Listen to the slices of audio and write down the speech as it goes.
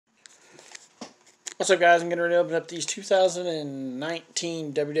What's up, guys? I'm getting ready to open up these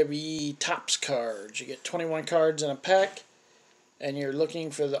 2019 WWE Topps cards. You get 21 cards in a pack, and you're looking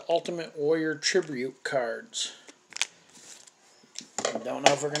for the Ultimate Warrior Tribute cards. I don't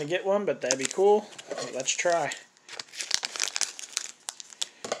know if we're going to get one, but that'd be cool. Let's try.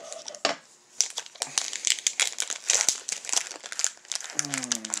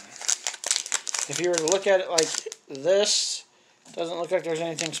 If you were to look at it like this, it doesn't look like there's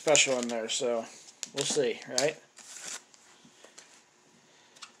anything special in there, so we'll see, right?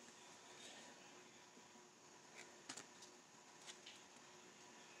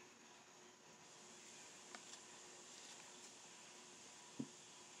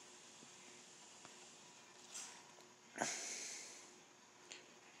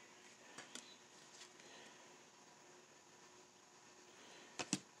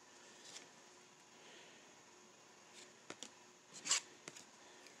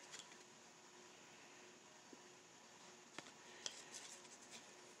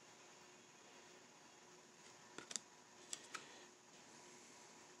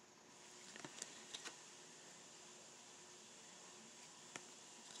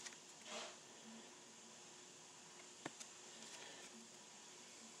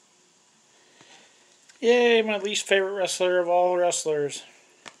 Yay, my least favorite wrestler of all wrestlers.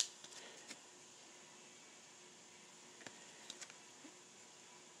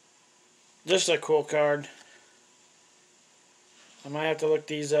 This is a cool card. I might have to look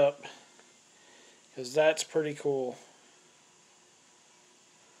these up, because that's pretty cool.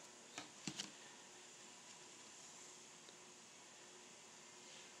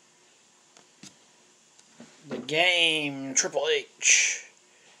 The Game, Triple H.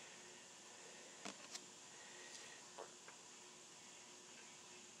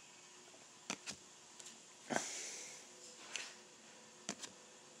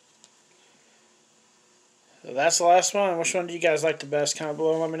 So that's the last one. Which one do you guys like the best? Comment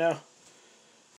below and let me know.